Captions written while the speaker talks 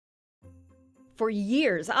For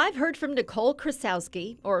years, I've heard from Nicole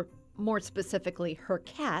Krasowski, or more specifically, her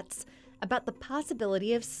cats, about the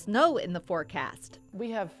possibility of snow in the forecast. We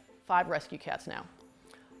have 5 rescue cats now.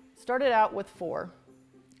 Started out with 4,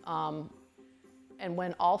 and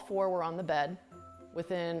when all 4 were on the bed,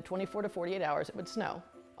 within 24 to 48 hours, it would snow,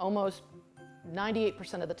 almost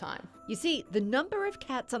 98% of the time. You see, the number of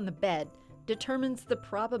cats on the bed determines the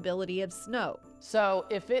probability of snow. So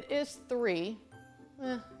if it is 3,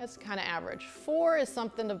 that's kind of average. 4 is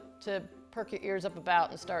something to perk your ears up about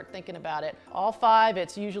and start thinking about it. All 5,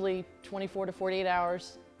 it's usually 24 to 48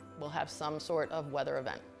 hours, we'll have some sort of weather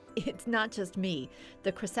event. It's not just me.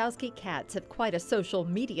 The Krasowski cats have quite a social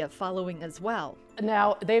media following as well.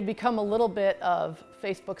 Now, they've become a little bit of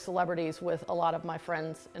Facebook celebrities with a lot of my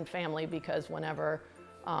friends and family because whenever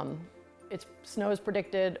snow is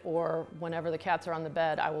predicted or whenever the cats are on the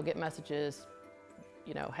bed, I will get messages,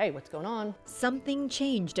 you know, hey, what's going on? Something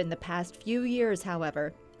changed in the past few years,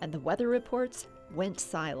 however, and the weather reports went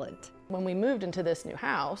silent. When we moved into this new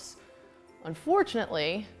house,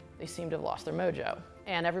 unfortunately, they seem to have lost their mojo.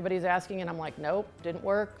 And everybody's asking, and I'm like, nope, didn't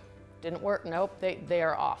work, nope, they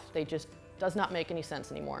are off. They just does not make any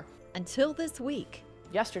sense anymore. Until this week.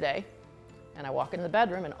 Yesterday, and I walk into the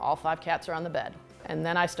bedroom and all 5 cats are on the bed. And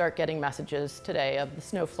then I start getting messages today of the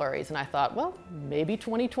snow flurries, and I thought, well, maybe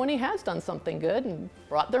 2020 has done something good and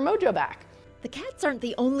brought their mojo back. The cats aren't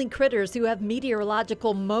the only critters who have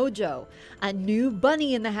meteorological mojo. A new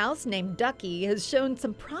bunny in the house named Ducky has shown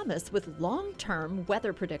some promise with long-term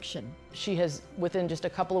weather prediction. She has, within just a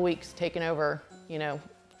couple of weeks, taken over, you know,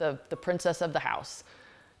 the princess of the house.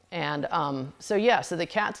 And so the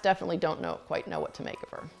cats definitely don't quite know what to make of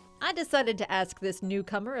her. I decided to ask this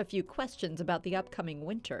newcomer a few questions about the upcoming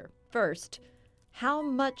winter. First, how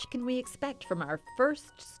much can we expect from our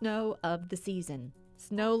first snow of the season?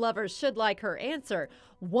 Snow lovers should like her answer,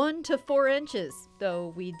 1 to 4 inches,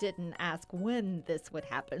 though we didn't ask when this would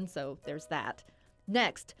happen, so there's that.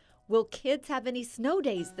 Next, will kids have any snow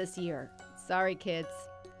days this year? Sorry, kids.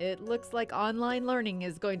 It looks like online learning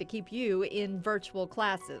is going to keep you in virtual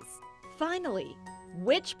classes. Finally,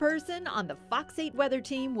 which person on the Fox 8 weather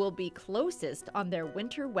team will be closest on their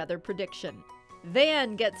winter weather prediction?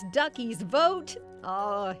 Van gets Ducky's vote.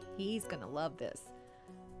 Oh, he's gonna love this.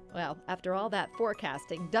 Well, after all that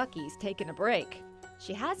forecasting, Ducky's taking a break.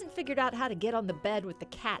 She hasn't figured out how to get on the bed with the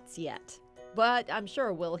cats yet, but I'm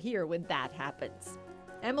sure we'll hear when that happens.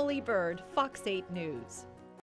 Emily Bird, Fox 8 News.